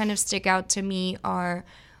some that kind of stick out to me are,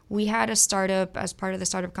 we had a startup as part of the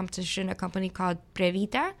startup competition, a company called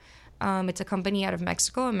Previta. It's a company out of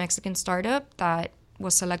Mexico, a Mexican startup that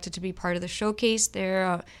was selected to be part of the showcase. They're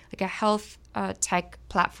like a health tech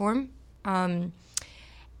platform.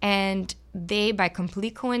 And they, by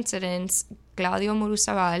complete coincidence, Claudio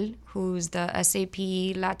Moruzabal, who's the SAP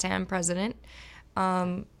LATAM president,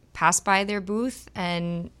 passed by their booth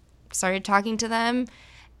and started talking to them.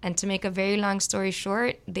 And to make a very long story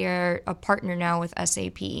short, they're a partner now with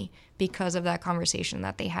SAP because of that conversation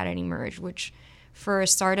that they had at eMerge, which for a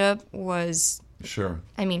startup was,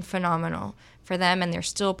 phenomenal for them. And they're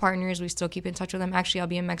still partners. We still keep in touch with them. Actually, I'll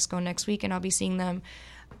be in Mexico next week and I'll be seeing them.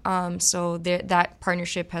 So that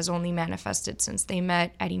partnership has only manifested since they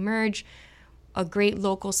met at eMerge. A great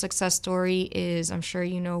local success story is, I'm sure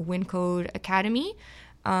you know, WinCode Academy.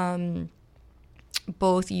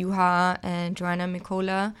 Both Juha and Joanna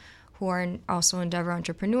Mikola, who are also Endeavor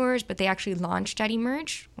entrepreneurs, but they actually launched at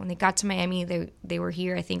eMerge. When they got to Miami, they were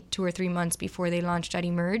here, I think, 2 or 3 months before they launched at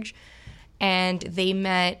eMerge. And they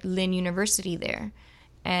met Lynn University there.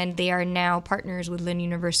 And they are now partners with Lynn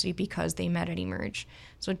University because they met at eMerge.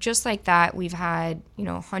 So just like that, we've had,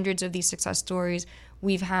 hundreds of these success stories.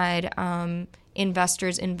 We've had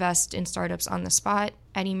investors invest in startups on the spot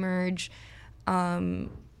at eMerge,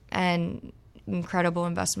 and incredible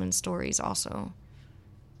investment stories also.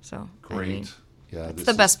 So great. it's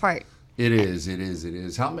the best part. It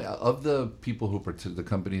is. How many of the people the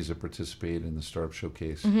companies that participate in the Startup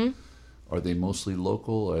Showcase? Mm-hmm. Are they mostly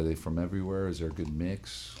local? Are they from everywhere? Is there a good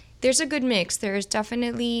mix? There's a good mix. There's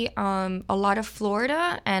definitely a lot of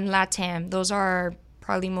Florida and LATAM. Those are our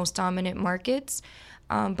probably most dominant markets.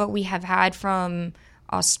 But we have had from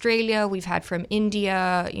Australia, we've had from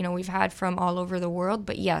India, we've had from all over the world.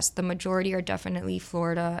 But yes, the majority are definitely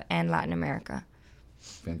Florida and Latin America.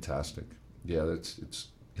 Fantastic. Yeah, it's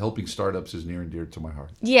helping startups is near and dear to my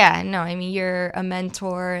heart. Yeah, no, you're a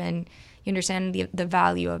mentor and you understand the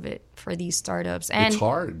value of it for these startups. And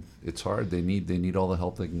it's hard. They need all the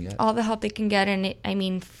help they can get. All the help they can get.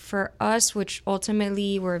 And for us, which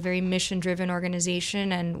ultimately we're a very mission-driven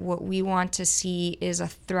organization, and what we want to see is a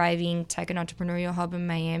thriving tech and entrepreneurial hub in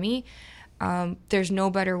Miami, there's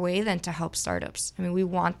no better way than to help startups. We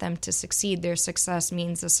want them to succeed. Their success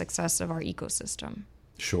means the success of our ecosystem.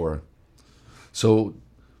 Sure. So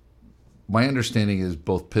my understanding is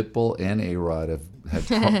both Pitbull and A-Rod have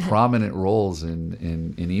had prominent roles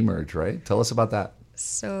in eMerge, right? Tell us about that.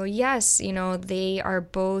 So yes, they are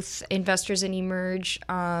both investors in eMerge.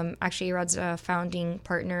 Actually, A-Rod's a founding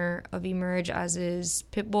partner of eMerge, as is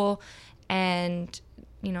Pitbull, and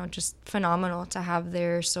just phenomenal to have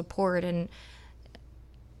their support, and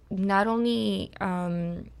not only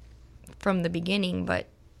from the beginning, but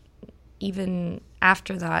even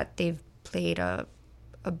after that, they've played a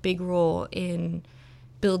big role in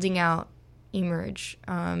building out eMerge.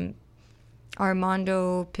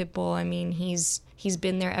 Armando Pitbull, he's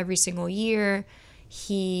been there every single year.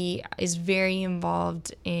 He is very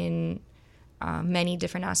involved in many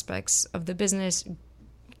different aspects of the business,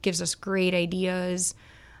 gives us great ideas,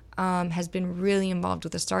 has been really involved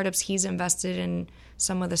with the startups. He's invested in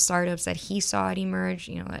some of the startups that he saw at eMerge.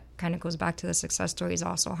 That kind of goes back to the success stories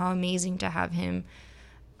also. How amazing to have him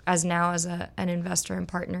as an investor and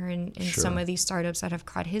partner in Sure. some of these startups that have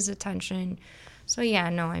caught his attention. So yeah,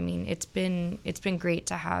 no, it's been great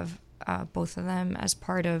to have both of them as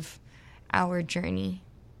part of our journey.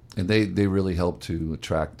 And they really help to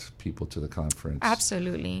attract people to the conference.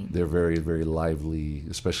 Absolutely. They're very, very lively,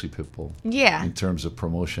 especially Pitbull. Yeah. In terms of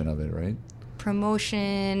promotion of it, right?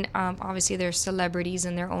 Promotion. Obviously, they're celebrities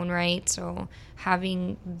in their own right, so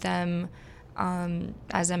having them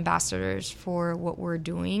as ambassadors for what we're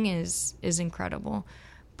doing is incredible.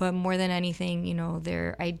 But more than anything, you know,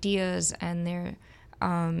 their ideas and their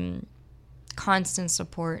constant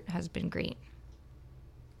support has been great.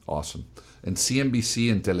 Awesome. And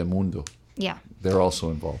CNBC and Telemundo. Yeah. They're also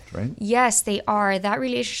involved, right? Yes, they are. That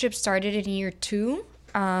relationship started in year 2,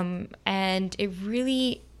 and it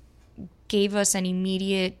really gave us an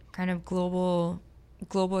immediate kind of global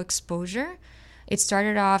exposure. It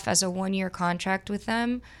started off as a 1-year contract with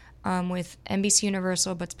them, with NBC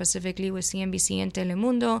Universal, but specifically with CNBC and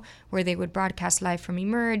Telemundo, where they would broadcast live from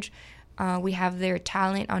eMerge. We have their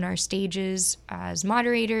talent on our stages as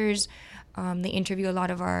moderators. They interview a lot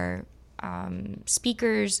of our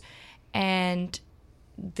speakers. And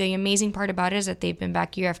the amazing part about it is that they've been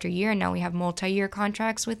back year after year, and now we have multi-year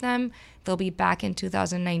contracts with them. They'll be back in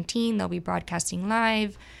 2019. They'll be broadcasting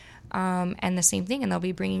live, and the same thing, and they'll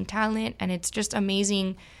be bringing talent. And it's just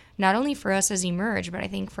amazing, not only for us as eMerge, but I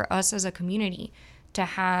think for us as a community to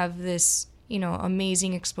have this, you know,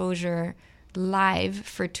 amazing exposure live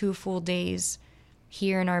for 2 full days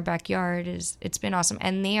here in our backyard. It's been awesome.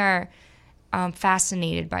 And they are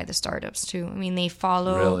fascinated by the startups too. I mean, they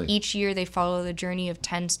follow each year. They follow the journey of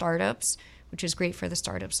 10 startups, which is great for the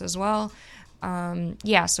startups as well.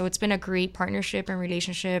 So it's been a great partnership and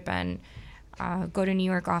relationship, and go to New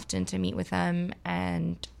York often to meet with them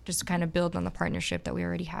and just kind of build on the partnership that we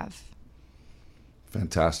already have.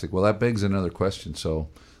 Fantastic. Well, that begs another question. So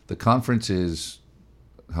the conference is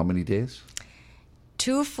how many days?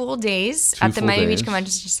 2 full days at the Miami Beach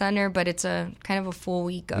Convention Center, but it's a kind of a full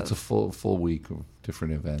week of... It's a full week of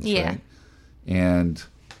different events, yeah. Right? And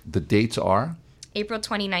the dates are? April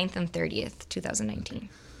 29th and 30th, 2019.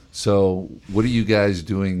 So what are you guys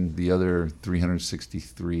doing the other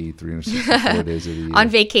 364 days of the year? On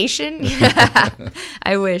vacation?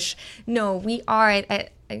 I wish. No, we are...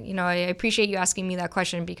 I appreciate you asking me that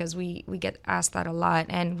question because we get asked that a lot,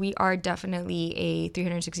 and we are definitely a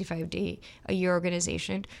 365-day-a-year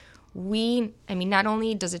organization. Not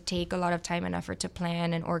only does it take a lot of time and effort to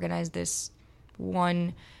plan and organize this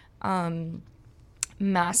one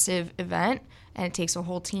massive event, and it takes a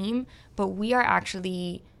whole team, but we are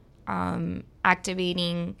actually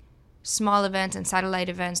activating small events and satellite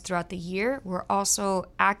events throughout the year. We're also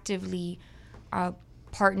actively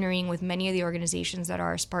partnering with many of the organizations that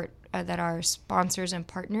are sponsors and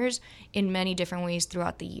partners in many different ways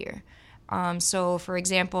throughout the year. So, for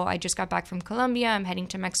example, I just got back from Colombia. I'm heading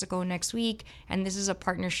to Mexico next week, and this is a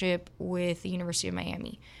partnership with the University of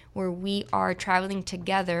Miami, where we are traveling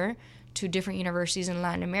together to different universities in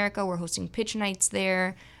Latin America. We're hosting pitch nights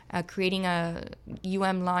there,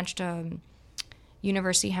 launched a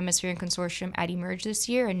University Hemispherian Consortium at eMerge this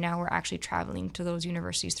year, and now we're actually traveling to those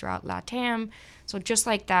universities throughout LATAM. So just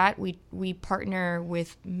like that, we partner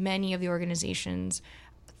with many of the organizations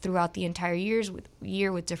throughout the entire year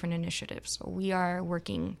with different initiatives. So we are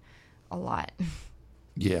working a lot.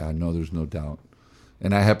 Yeah, no, there's no doubt.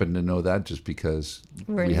 And I happen to know that just because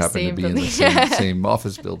we happen to be building. In the same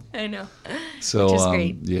office building. I know. So, which is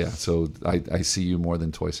great. Yeah, so I see you more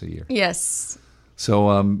than twice a year. Yes. So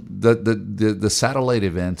the satellite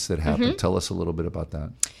events that happen, tell us a little bit about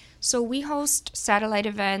that. So we host satellite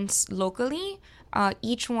events locally.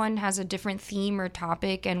 Each one has a different theme or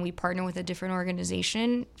topic, and we partner with a different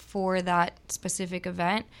organization for that specific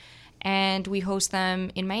event. And we host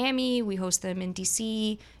them in Miami, we host them in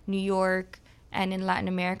DC, New York, and in Latin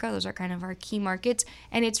America. Those are kind of our key markets.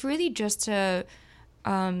 And it's really just to,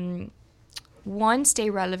 stay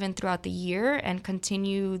relevant throughout the year and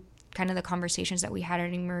continue kind of the conversations that we had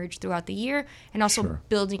at eMerge throughout the year, and also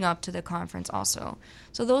building up to the conference also.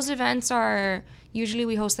 So those events are, usually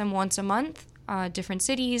we host them once a month, different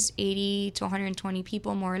cities, 80 to 120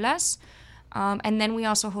 people more or less. And then we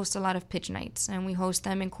also host a lot of pitch nights, and we host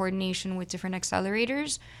them in coordination with different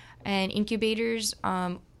accelerators and incubators,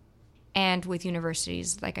 and with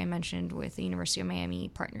universities, like I mentioned, with the University of Miami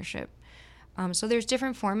partnership. So there's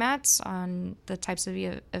different formats on the types of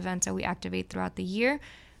events that we activate throughout the year,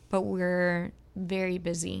 but we're very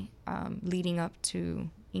busy leading up to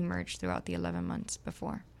eMerge throughout the 11 months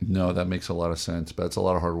before. No, that makes a lot of sense, but it's a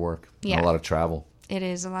lot of hard work. Yeah. And a lot of travel. It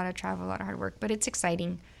is a lot of travel, a lot of hard work, but it's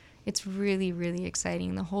exciting. It's really, really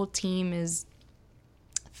exciting. The whole team is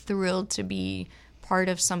thrilled to be part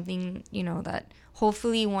of something, that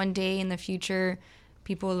hopefully one day in the future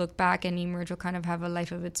people will look back and eMerge will kind of have a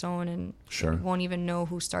life of its own and won't even know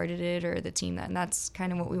who started it or the team and that's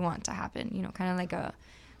kind of what we want to happen, kind of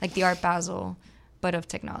like the Art Basel, but of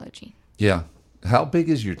technology. Yeah. How big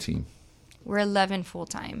is your team? We're 11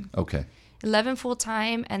 full-time. Okay. 11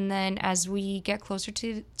 full-time, and then as we get closer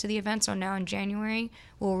to the event, so now in January,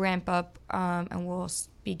 we'll ramp up and we'll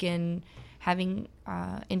begin having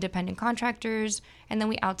independent contractors, and then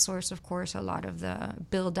we outsource, of course, a lot of the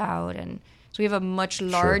build-out, and so we have a much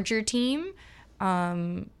larger team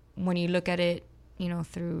when you look at it,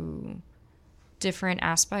 through different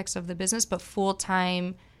aspects of the business, but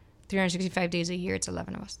full-time, 365 days a year, it's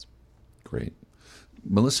 11 of us. Great.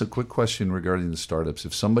 Melissa, quick question regarding the startups.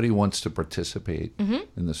 If somebody wants to participate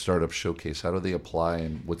in the Startup Showcase, how do they apply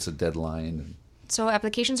and what's the deadline? So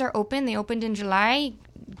applications are open. They opened in July.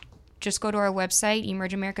 Just go to our website,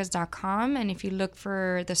 eMergeAmericas.com, and if you look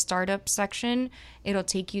for the startup section, it'll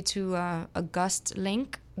take you to a GUST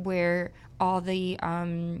link where all the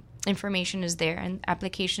information is there. And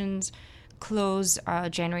applications close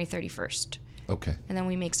January 31st. Okay. And then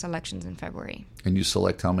we make selections in February. And you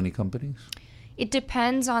select how many companies? It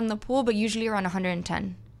depends on the pool, but usually around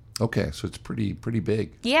 110. Okay, so it's pretty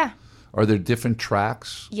big. Yeah. Are there different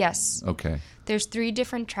tracks? Yes. Okay. There's 3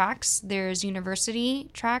 different tracks. There's university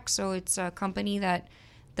track, so it's a company that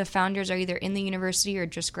the founders are either in the university or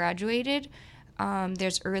just graduated.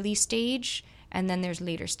 There's early stage, and then there's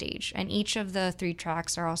later stage. And each of the 3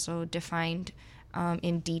 tracks are also defined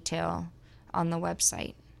in detail on the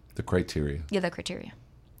website. The criteria. Yeah, the criteria.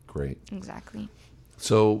 Great. Exactly.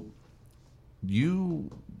 So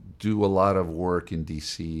you do a lot of work in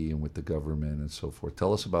D.C. and with the government and so forth.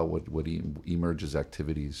 Tell us about what eMerge's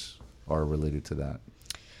activities are related to that.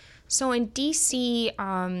 So in D.C.,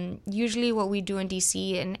 usually what we do in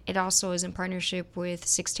D.C., and it also is in partnership with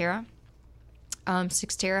Sixterra.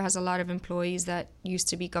 Sixterra has a lot of employees that used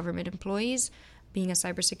to be government employees, being a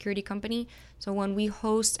cybersecurity company. So when we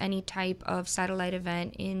host any type of satellite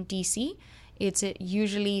event in D.C., it's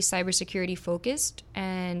usually cybersecurity focused,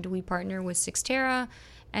 and we partner with Sixterra,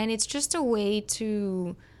 and it's just a way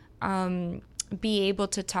to be able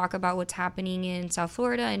to talk about what's happening in South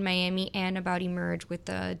Florida and Miami and about eMerge with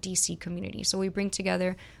the DC community. So we bring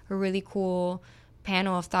together a really cool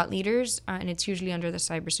panel of thought leaders, and it's usually under the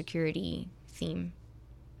cybersecurity theme.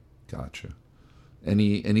 Gotcha.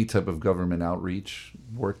 Any type of government outreach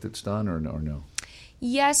work that's done or no?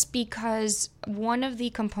 Yes, because one of the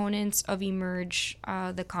components of eMerge,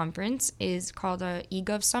 the conference, is called a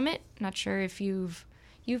eGov Summit. Not sure if you've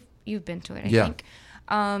been to it, I think.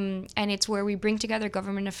 And it's where we bring together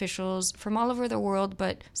government officials from all over the world,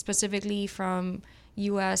 but specifically from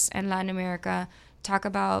U.S. and Latin America, talk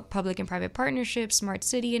about public and private partnerships, smart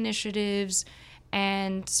city initiatives.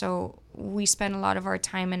 And so we spend a lot of our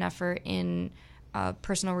time and effort in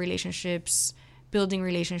personal relationships, building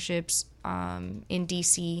relationships in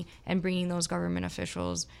D.C. and bringing those government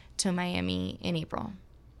officials to Miami in April.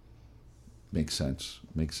 Makes sense.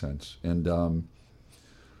 And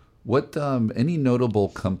what any notable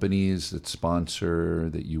companies that sponsor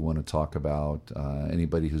that you want to talk about?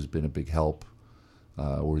 Anybody who's been a big help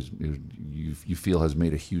or you feel has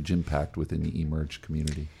made a huge impact within the eMerge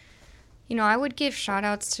community? I would give shout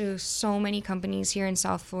outs to so many companies here in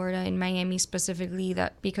South Florida, in Miami specifically,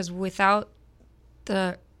 because without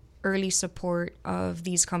the early support of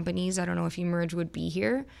these companies, I don't know if eMerge would be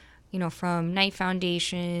here. From Knight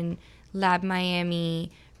Foundation, Lab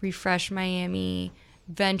Miami, Refresh Miami,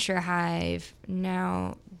 Venture Hive,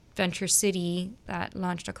 now Venture City that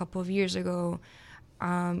launched a couple of years ago.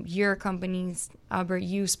 Your companies, Albert,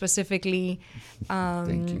 you specifically,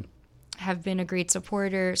 Thank you. have been a great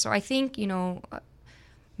supporter. So I think,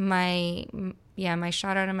 my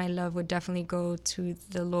shout out and my love would definitely go to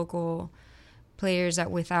the local players that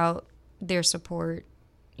without their support,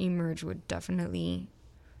 eMerge would definitely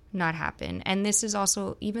not happen. And this is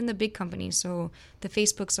also even the big companies, so the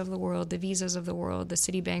Facebooks of the world, the Visas of the world, the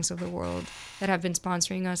Citibanks of the world that have been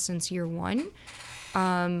sponsoring us since year one.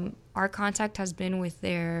 Our contact has been with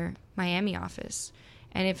their Miami office.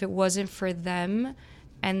 And if it wasn't for them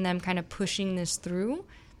and them kind of pushing this through,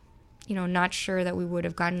 not sure that we would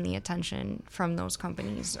have gotten the attention from those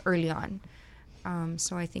companies early on.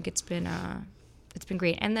 So I think it's been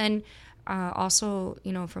great. And then also,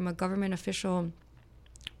 from a government official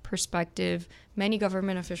perspective, many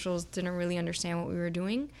government officials didn't really understand what we were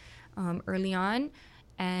doing early on.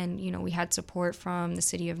 And, we had support from the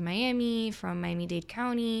city of Miami, from Miami-Dade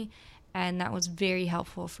County, and that was very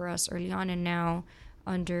helpful for us early on. And now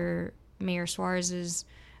under Mayor Suarez's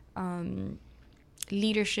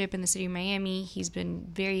leadership in the city of Miami, he's been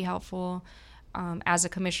very helpful as a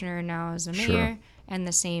commissioner and now as a mayor. Sure. And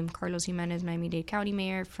the same, Carlos Jimenez, Miami-Dade County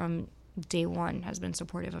mayor, from day one has been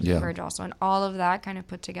supportive of eMerge also. And all of that kind of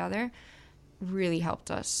put together really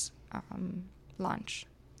helped us launch.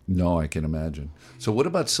 No, I can imagine. So what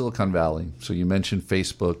about Silicon Valley? So you mentioned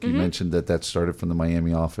Facebook. You mentioned that started from the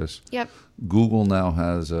Miami office. Yep. Google now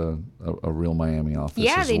has a real Miami office as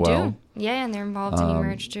well. Yeah, they do. Yeah, and they're involved in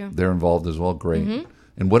eMerge too. They're involved as well. Great.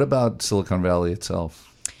 And what about Silicon Valley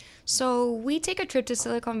itself? So we take a trip to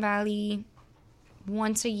Silicon Valley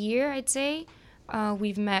once a year, I'd say.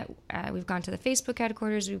 We've gone to the Facebook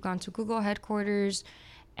headquarters, we've gone to Google headquarters,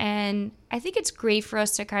 and I think it's great for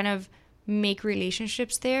us to kind of make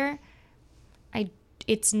relationships there.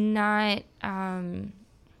 It's not,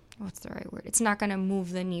 what's the right word? It's not going to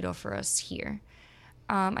move the needle for us here.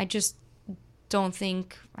 I just don't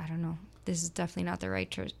think, I don't know, this is definitely not the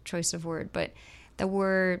right choice of word, but that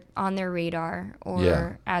we're on their radar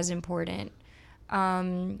or as important.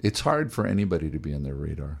 It's hard for anybody to be on their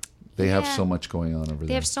radar. They have so much going on over there.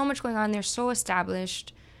 They have so much going on. They're so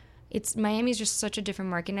established. Miami's just such a different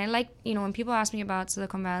market. And I like, when people ask me about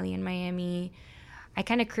Silicon Valley and Miami, I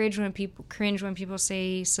kind of cringe when people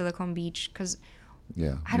say Silicon Beach, because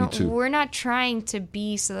we're not trying to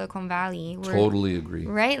be Silicon Valley. Totally agree.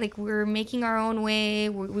 Right? Like, we're making our own way.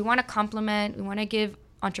 We want to complement. We want to give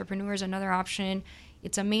entrepreneurs another option.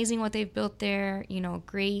 It's amazing what they've built there,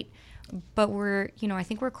 great. But I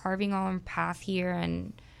think we're carving our own path here,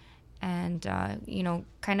 and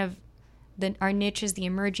kind of our niche is the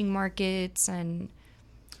emerging markets, and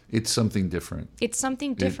it's something different.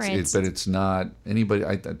 But it's not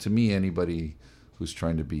anybody. To me, anybody who's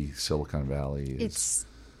trying to be Silicon Valley it's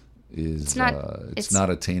not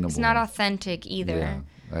attainable. It's not authentic either. Yeah,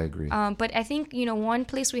 I agree. But I think one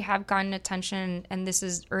place we have gotten attention, and this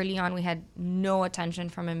is early on, we had no attention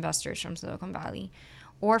from investors from Silicon Valley,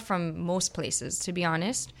 or from most places, to be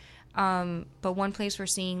honest. But one place we're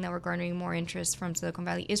seeing that we're garnering more interest from Silicon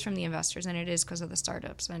Valley is from the investors, and it is because of the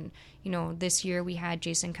startups. And, this year we had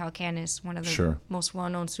Jason Calacanis, one of the most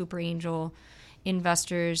well-known super angel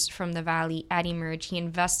investors from the Valley at eMerge. He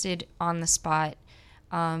invested on the spot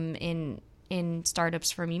in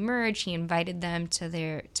startups from eMerge. He invited them to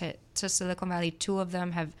Silicon Valley. 2 of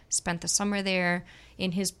them have spent the summer there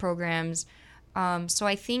in his programs. So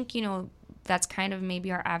I think, that's kind of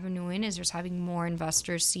maybe our avenue in, is just having more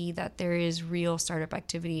investors see that there is real startup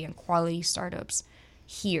activity and quality startups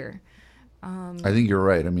here. I think you're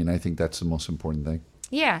right. I mean, I think that's the most important thing.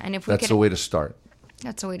 Yeah, and that's the way to start.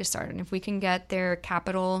 That's the way to start. And if we can get their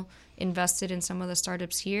capital invested in some of the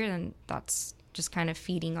startups here, then that's just kind of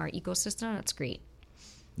feeding our ecosystem. That's great.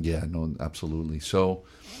 Yeah, no, absolutely. So,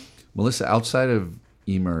 Melissa, outside of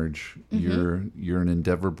eMerge, you're an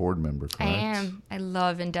Endeavor board member, correct? I am. I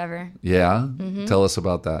love Endeavor. Yeah? Tell us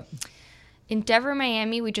about that. Endeavor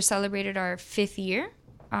Miami, we just celebrated our 5th year.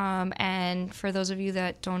 And for those of you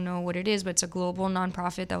that don't know what it is, but it's a global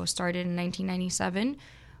nonprofit that was started in 1997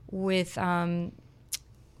 with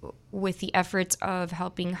the efforts of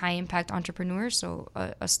helping high-impact entrepreneurs. So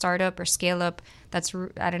a startup or scale-up that's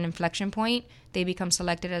at an inflection point, they become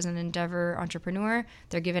selected as an Endeavor entrepreneur.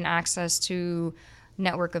 They're given access to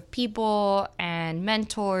network of people and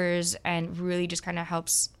mentors, and really just kind of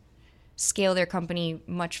helps scale their company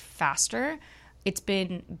much faster. It's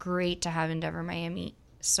been great to have Endeavor Miami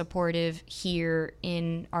supportive here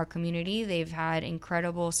in our community. They've had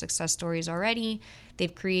incredible success stories already.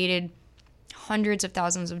 They've created hundreds of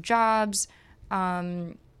thousands of jobs,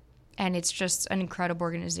 and it's just an incredible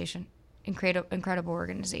organization. Incredible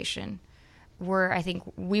organization. I think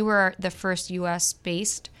we were the first U.S.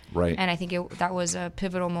 based, right? And I think that was a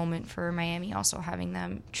pivotal moment for Miami, also having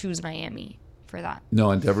them choose Miami for that.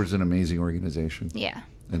 No, Endeavor's an amazing organization. Yeah,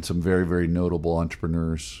 and some very, very notable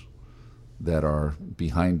entrepreneurs that are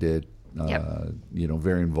behind it.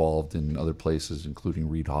 Very involved in other places, including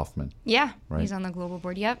Reid Hoffman. Yeah, right? He's on the global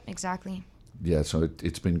board. Yep, exactly. Yeah, so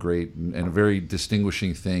it's been great and a very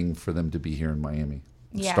distinguishing thing for them to be here in Miami.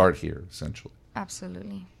 Start here, essentially.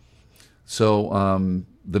 Absolutely. So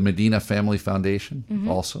the Medina Family Foundation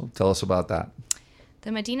also. Tell us about that.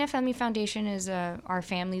 The Medina Family Foundation is our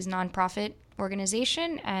family's nonprofit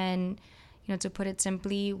organization. And, to put it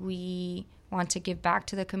simply, we want to give back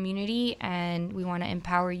to the community and we want to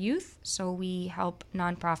empower youth. So we help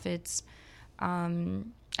nonprofits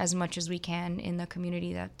as much as we can in the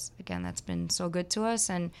community. That's been so good to us.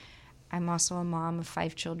 And I'm also a mom of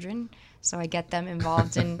 5 children, so I get them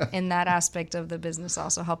involved in that aspect of the business.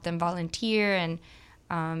 Also help them volunteer and,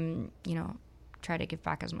 try to give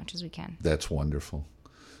back as much as we can. That's wonderful.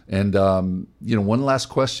 And, one last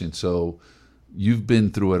question. So you've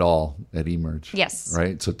been through it all at eMerge. Yes.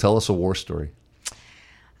 Right? So tell us a war story.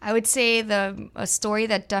 I would say a story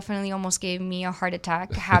that definitely almost gave me a heart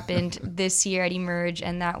attack happened this year at eMerge,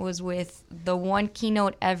 and that was with the one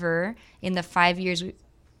keynote ever in the 5 years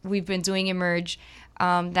we've been doing eMerge.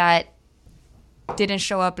 that didn't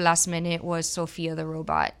show up last minute was Sophia the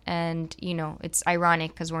robot. And, it's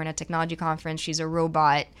ironic because we're in a technology conference. She's a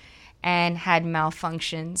robot and had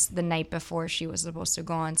malfunctions the night before she was supposed to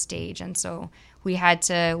go on stage. And so we had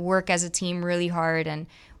to work as a team really hard, and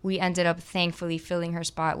we ended up thankfully filling her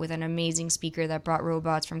spot with an amazing speaker that brought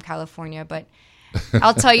robots from California. But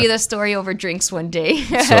I'll tell you the story over drinks one day.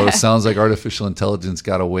 So it sounds like artificial intelligence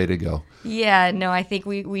got a way to go. Yeah, no, I think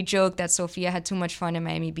we joked that Sophia had too much fun in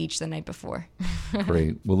Miami Beach the night before.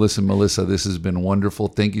 Great. Well, listen, Melissa, this has been wonderful.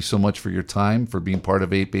 Thank you so much for your time, for being part of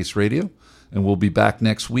 8Base Radio. And we'll be back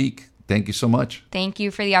next week. Thank you so much. Thank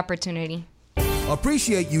you for the opportunity.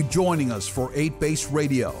 Appreciate you joining us for 8Base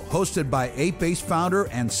Radio, hosted by 8Base founder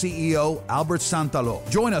and CEO Albert Santalo.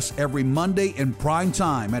 Join us every Monday in prime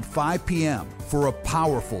time at 5 p.m. for a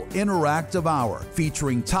powerful, interactive hour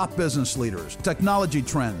featuring top business leaders, technology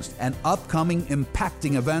trends, and upcoming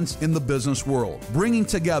impacting events in the business world, bringing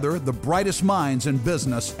together the brightest minds in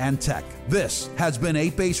business and tech. This has been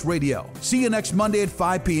 8Base Radio. See you next Monday at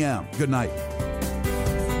 5 p.m. Good night.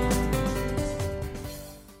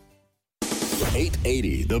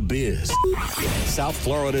 880 The Biz, South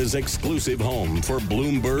Florida's exclusive home for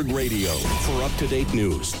Bloomberg Radio. For up-to-date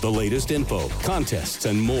news, the latest info, contests,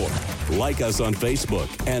 and more, like us on Facebook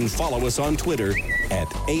and follow us on Twitter at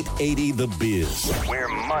 880 The Biz, where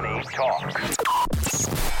money talks.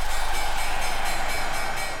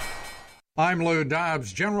 I'm Lou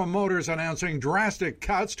Dobbs. General Motors announcing drastic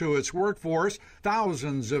cuts to its workforce,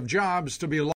 thousands of jobs to be lost.